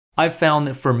I've found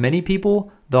that for many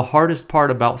people, the hardest part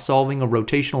about solving a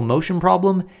rotational motion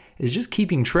problem is just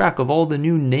keeping track of all the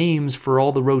new names for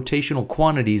all the rotational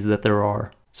quantities that there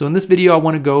are. So in this video, I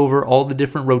want to go over all the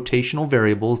different rotational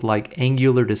variables like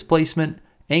angular displacement,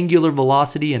 angular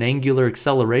velocity, and angular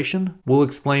acceleration. We'll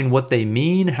explain what they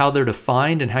mean, how they're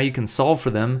defined, and how you can solve for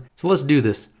them. So let's do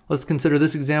this. Let's consider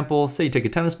this example. Say you take a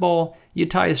tennis ball, you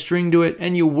tie a string to it,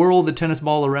 and you whirl the tennis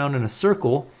ball around in a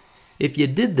circle. If you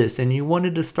did this and you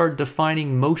wanted to start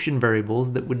defining motion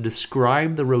variables that would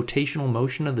describe the rotational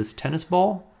motion of this tennis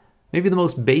ball, maybe the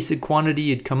most basic quantity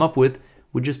you'd come up with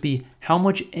would just be how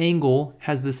much angle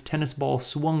has this tennis ball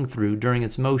swung through during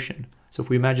its motion. So if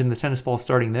we imagine the tennis ball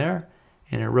starting there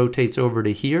and it rotates over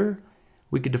to here,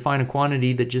 we could define a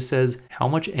quantity that just says how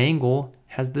much angle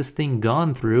has this thing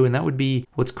gone through, and that would be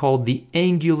what's called the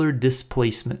angular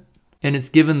displacement. And it's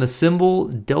given the symbol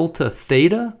delta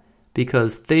theta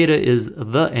because theta is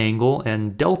the angle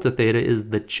and delta theta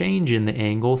is the change in the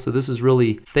angle. So this is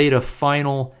really theta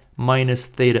final minus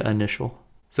theta initial.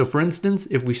 So for instance,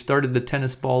 if we started the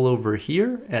tennis ball over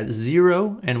here at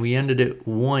 0 and we ended at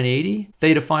 180,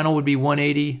 theta final would be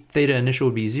 180, theta initial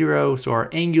would be 0, so our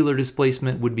angular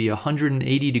displacement would be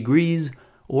 180 degrees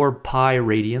or pi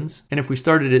radians. And if we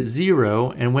started at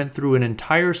 0 and went through an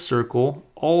entire circle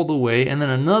all the way and then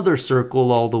another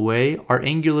circle all the way, our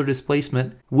angular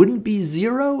displacement wouldn't be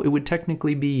 0. It would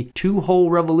technically be 2 whole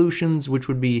revolutions, which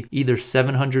would be either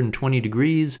 720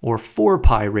 degrees or 4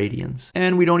 pi radians.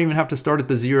 And we don't even have to start at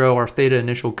the 0. Our theta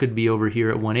initial could be over here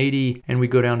at 180 and we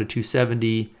go down to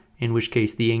 270, in which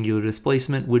case the angular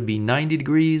displacement would be 90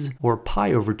 degrees or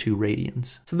pi over 2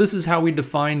 radians. So this is how we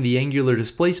define the angular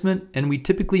displacement, and we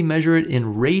typically measure it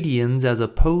in radians as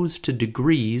opposed to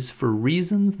degrees for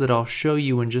reasons that I'll show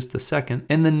you in just a second.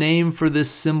 And the name for this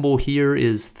symbol here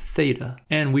is theta.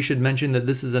 And we should mention that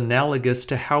this is analogous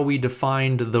to how we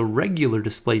defined the regular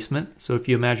displacement. So if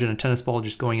you imagine a tennis ball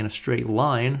just going in a straight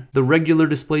line, the regular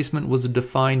displacement was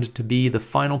defined to be the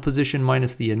final position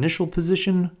minus the initial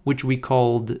position, which we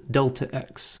called delta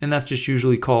x. And that's just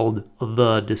usually called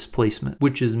the displacement,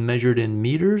 which is measured in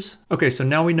meters. Okay, so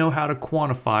now we know how to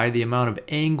quantify the amount of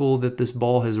angle that this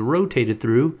ball has rotated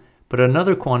through, but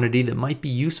another quantity that might be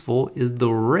useful is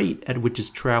the rate at which it's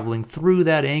traveling through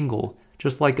that angle.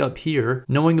 Just like up here,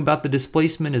 knowing about the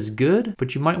displacement is good,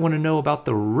 but you might want to know about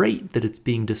the rate that it's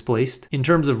being displaced. In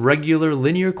terms of regular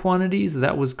linear quantities,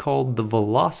 that was called the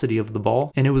velocity of the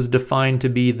ball, and it was defined to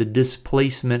be the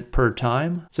displacement per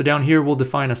time. So down here we'll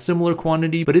define a similar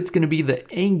quantity, but it's going to be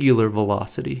the angular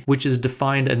velocity, which is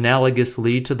defined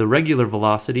analogously to the regular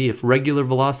velocity. If regular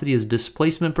velocity is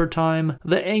displacement per time,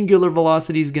 the angular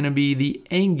velocity is going to be the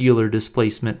angular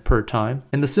displacement per time.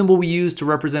 And the symbol we use to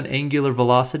represent angular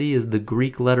velocity is the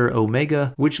Greek letter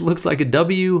omega, which looks like a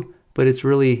W, but it's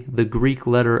really the Greek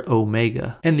letter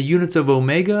omega. And the units of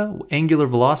omega, angular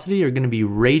velocity, are going to be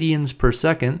radians per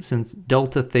second, since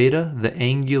delta theta, the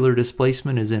angular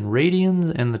displacement, is in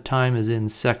radians and the time is in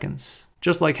seconds.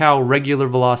 Just like how regular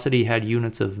velocity had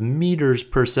units of meters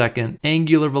per second,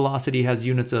 angular velocity has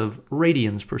units of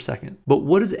radians per second. But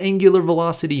what does angular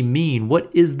velocity mean?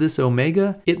 What is this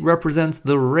omega? It represents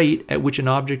the rate at which an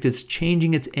object is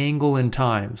changing its angle in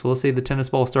time. So let's say the tennis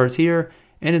ball starts here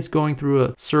and it's going through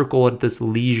a circle at this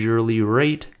leisurely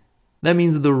rate. That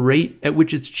means the rate at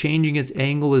which it's changing its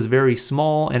angle is very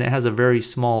small and it has a very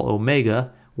small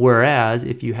omega. Whereas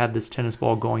if you had this tennis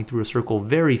ball going through a circle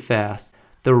very fast,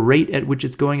 the rate at which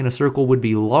it's going in a circle would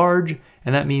be large,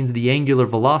 and that means the angular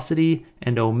velocity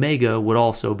and omega would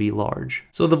also be large.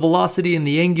 So the velocity and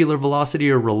the angular velocity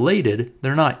are related.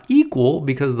 They're not equal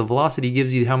because the velocity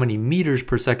gives you how many meters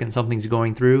per second something's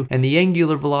going through, and the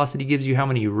angular velocity gives you how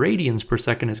many radians per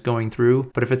second it's going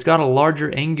through. But if it's got a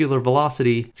larger angular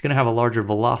velocity, it's going to have a larger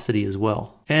velocity as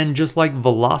well. And just like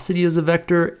velocity is a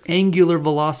vector, angular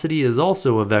velocity is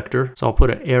also a vector. So I'll put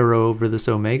an arrow over this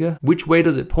omega. Which way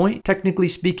does it point? Technically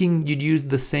speaking, you'd use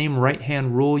the same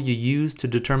right-hand rule you use to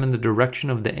determine the direction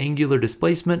of the angular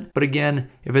displacement. But again,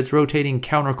 if it's rotating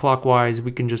counterclockwise,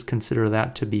 we can just consider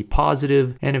that to be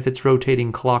positive. And if it's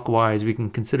rotating clockwise, we can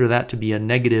consider that to be a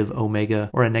negative omega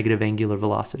or a negative angular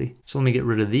velocity. So let me get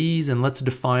rid of these and let's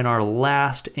define our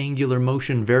last angular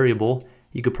motion variable.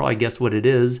 You could probably guess what it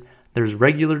is. There's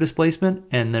regular displacement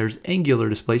and there's angular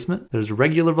displacement. There's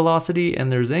regular velocity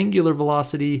and there's angular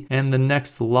velocity. And the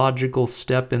next logical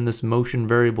step in this motion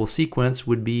variable sequence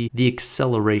would be the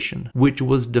acceleration, which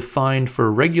was defined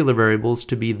for regular variables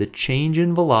to be the change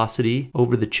in velocity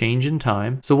over the change in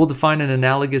time. So we'll define an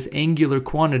analogous angular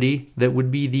quantity that would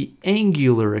be the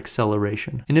angular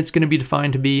acceleration. And it's going to be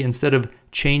defined to be, instead of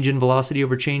change in velocity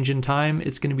over change in time,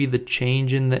 it's going to be the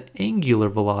change in the angular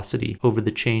velocity over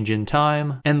the change in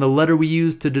time. And the letter we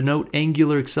use to denote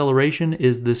angular acceleration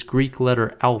is this Greek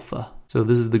letter alpha. So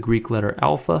this is the Greek letter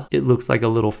alpha. It looks like a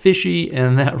little fishy,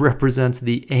 and that represents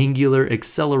the angular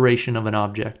acceleration of an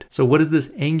object. So what does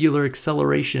this angular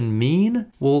acceleration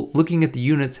mean? Well, looking at the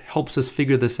units helps us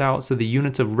figure this out. So the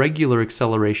units of regular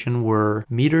acceleration were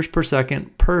meters per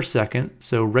second per second.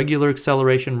 So regular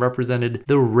acceleration represented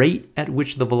the rate at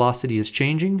which the velocity is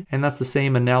changing. And that's the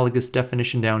same analogous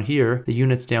definition down here. The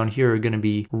units down here are going to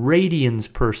be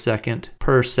radians per second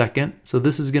per second. So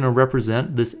this is going to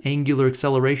represent, this angular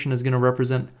acceleration is going to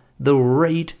represent the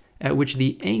rate at which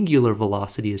the angular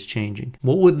velocity is changing.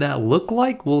 What would that look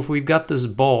like? Well, if we've got this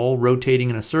ball rotating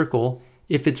in a circle,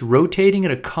 if it's rotating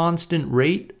at a constant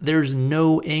rate, there's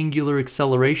no angular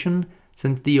acceleration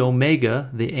since the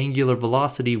omega, the angular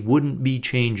velocity, wouldn't be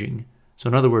changing. So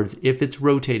in other words, if it's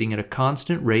rotating at a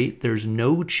constant rate, there's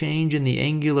no change in the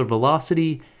angular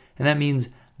velocity, and that means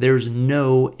there's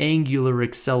no angular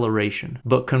acceleration.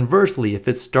 But conversely, if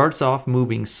it starts off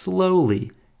moving slowly,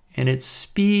 and it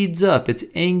speeds up, its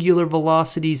angular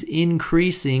velocity's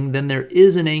increasing, then there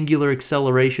is an angular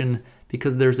acceleration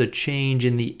because there's a change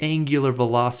in the angular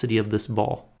velocity of this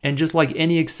ball. And just like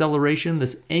any acceleration,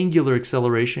 this angular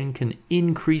acceleration can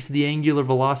increase the angular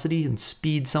velocity and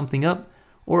speed something up,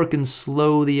 or it can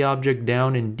slow the object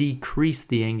down and decrease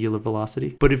the angular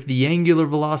velocity. But if the angular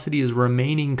velocity is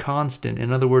remaining constant,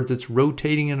 in other words, it's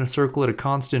rotating in a circle at a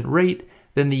constant rate,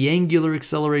 then the angular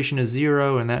acceleration is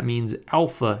 0, and that means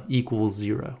alpha equals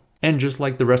 0. And just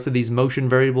like the rest of these motion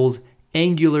variables,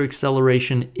 angular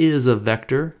acceleration is a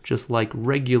vector, just like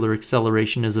regular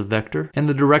acceleration is a vector. And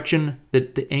the direction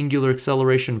that the angular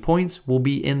acceleration points will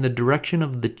be in the direction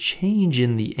of the change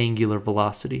in the angular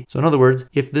velocity. So in other words,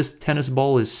 if this tennis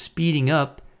ball is speeding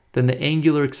up, then the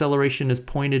angular acceleration is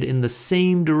pointed in the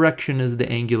same direction as the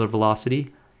angular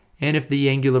velocity. And if the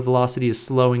angular velocity is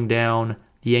slowing down,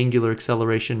 the angular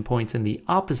acceleration points in the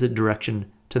opposite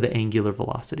direction to the angular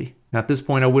velocity. Now at this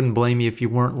point, I wouldn't blame you if you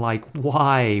weren't like,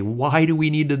 why? Why do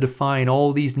we need to define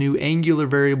all these new angular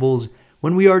variables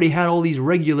when we already had all these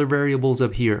regular variables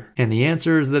up here? And the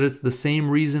answer is that it's the same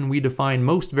reason we define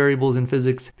most variables in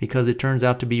physics, because it turns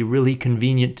out to be really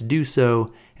convenient to do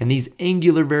so. And these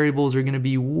angular variables are going to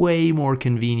be way more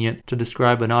convenient to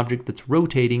describe an object that's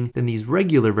rotating than these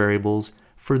regular variables.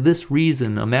 For this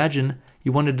reason, imagine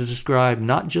you wanted to describe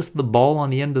not just the ball on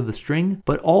the end of the string,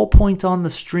 but all points on the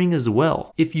string as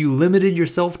well. If you limited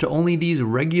yourself to only these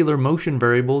regular motion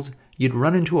variables, you'd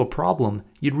run into a problem.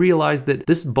 You'd realize that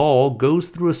this ball goes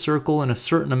through a circle in a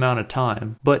certain amount of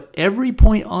time, but every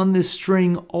point on this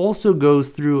string also goes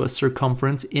through a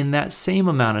circumference in that same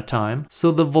amount of time.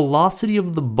 So the velocity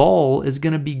of the ball is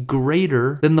going to be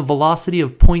greater than the velocity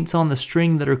of points on the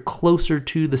string that are closer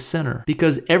to the center,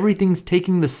 because everything's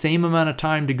taking the same amount of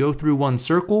time to go through one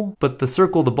circle, but the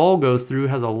circle the ball goes through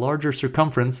has a larger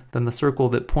circumference than the circle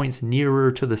that points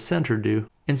nearer to the center do.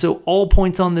 And so all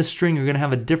points on this string are going to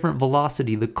have a different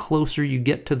velocity the closer you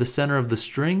get to the center of the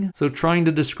string. So trying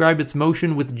to describe its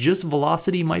motion with just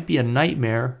velocity might be a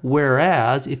nightmare,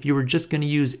 whereas if you were just going to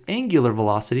use angular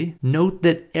velocity, note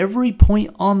that every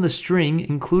point on the string,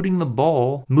 including the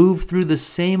ball, move through the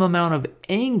same amount of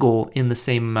angle in the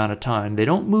same amount of time. They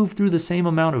don't move through the same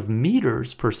amount of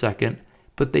meters per second,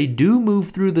 but they do move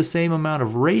through the same amount of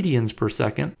radians per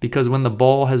second, because when the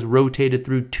ball has rotated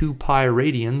through 2 pi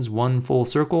radians, one full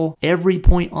circle, every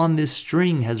point on this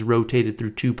string has rotated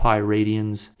through 2 pi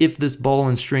radians if this ball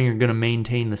and string are going to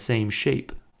maintain the same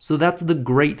shape. So that's the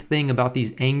great thing about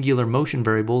these angular motion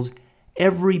variables.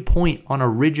 Every point on a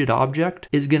rigid object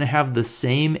is going to have the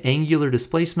same angular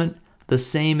displacement, the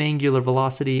same angular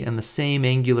velocity, and the same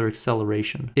angular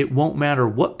acceleration. It won't matter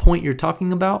what point you're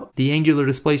talking about, the angular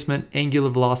displacement, angular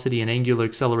velocity, and angular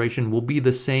acceleration will be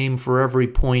the same for every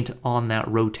point on that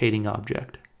rotating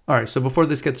object. All right, so before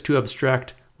this gets too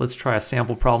abstract, let's try a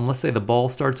sample problem. Let's say the ball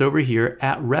starts over here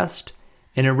at rest,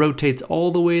 and it rotates all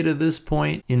the way to this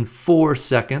point in 4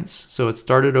 seconds. So it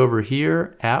started over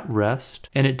here at rest,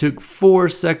 and it took 4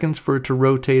 seconds for it to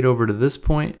rotate over to this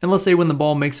point. And let's say when the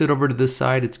ball makes it over to this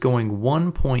side, it's going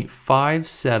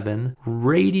 1.57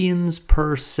 radians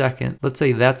per second. Let's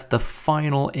say that's the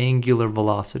final angular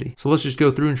velocity. So let's just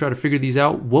go through and try to figure these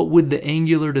out. What would the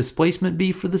angular displacement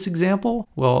be for this example?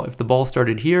 Well, if the ball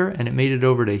started here and it made it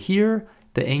over to here,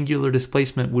 the angular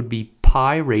displacement would be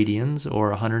pi radians, or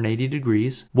 180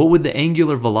 degrees. What would the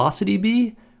angular velocity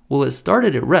be? Well, it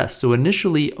started at rest. So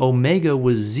initially omega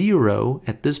was 0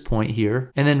 at this point here.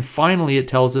 And then finally it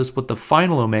tells us what the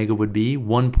final omega would be,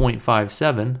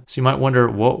 1.57. So you might wonder,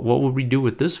 what would we do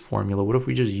with this formula? What if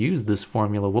we just use this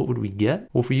formula? What would we get?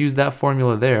 Well, if we use that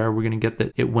formula there, we're going to get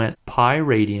that it went pi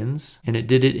radians and it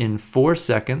did it in 4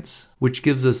 seconds, which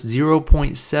gives us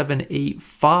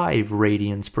 0.785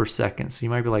 radians per second. So you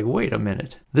might be like, wait a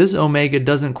minute. This omega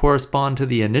doesn't correspond to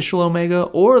the initial omega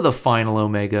or the final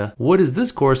omega. What is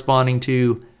this corresponding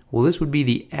to? Well, this would be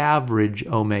the average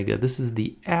omega. This is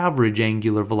the average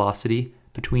angular velocity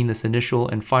between this initial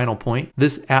and final point.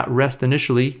 This at rest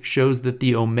initially shows that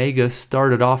the omega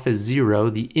started off as 0.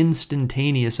 The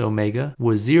instantaneous omega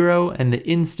was 0, and the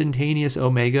instantaneous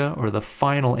omega, or the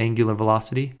final angular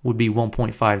velocity, would be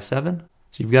 1.57.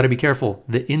 So you've got to be careful.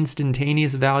 The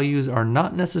instantaneous values are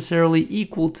not necessarily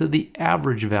equal to the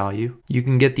average value. You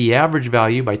can get the average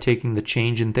value by taking the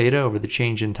change in theta over the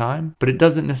change in time, but it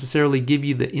doesn't necessarily give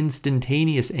you the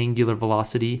instantaneous angular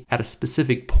velocity at a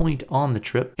specific point on the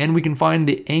trip. And we can find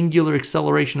the angular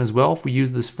acceleration as well if we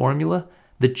use this formula.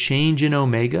 The change in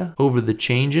omega over the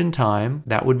change in time,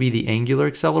 that would be the angular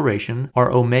acceleration.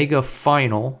 Our omega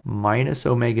final minus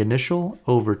omega initial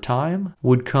over time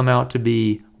would come out to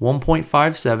be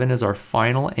 1.57 as our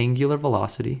final angular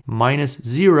velocity, minus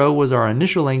 0 was our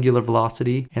initial angular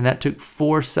velocity, and that took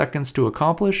 4 seconds to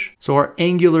accomplish. So our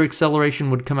angular acceleration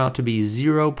would come out to be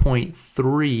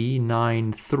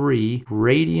 0.393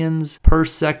 radians per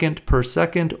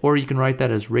second, or you can write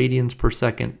that as radians per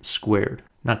second squared.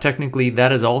 Now technically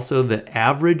that is also the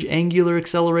average angular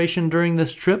acceleration during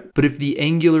this trip, but if the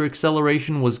angular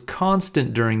acceleration was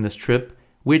constant during this trip,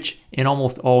 which in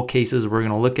almost all cases we're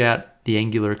going to look at, the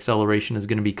angular acceleration is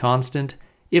going to be constant.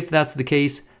 If that's the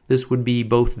case, this would be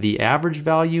both the average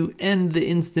value and the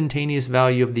instantaneous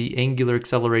value of the angular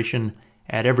acceleration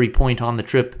at every point on the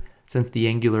trip, since the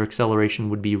angular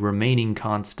acceleration would be remaining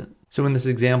constant. So in this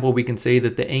example, we can say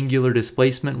that the angular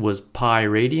displacement was pi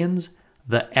radians.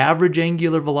 The average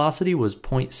angular velocity was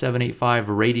 0.785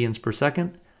 radians per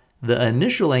second. The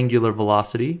initial angular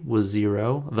velocity was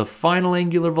 0. The final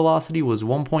angular velocity was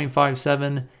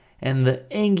 1.57. And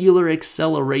the angular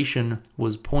acceleration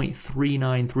was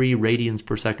 0.393 radians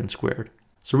per second squared.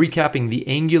 So recapping, the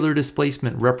angular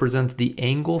displacement represents the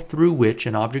angle through which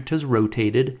an object has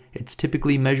rotated. It's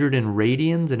typically measured in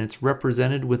radians and it's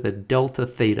represented with a delta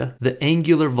theta. The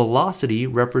angular velocity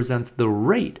represents the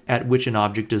rate at which an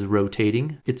object is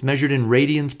rotating. It's measured in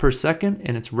radians per second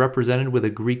and it's represented with a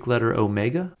Greek letter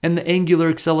omega. And the angular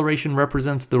acceleration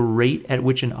represents the rate at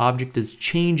which an object is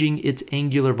changing its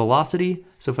angular velocity.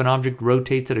 So if an object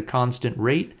rotates at a constant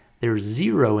rate, there's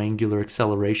 0 angular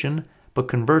acceleration. But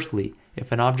conversely,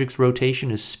 if an object's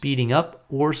rotation is speeding up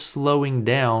or slowing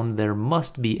down, there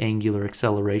must be angular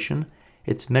acceleration.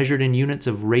 It's measured in units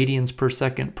of radians per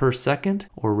second,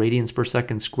 or radians per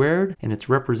second squared, and it's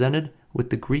represented with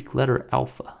the Greek letter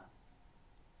alpha.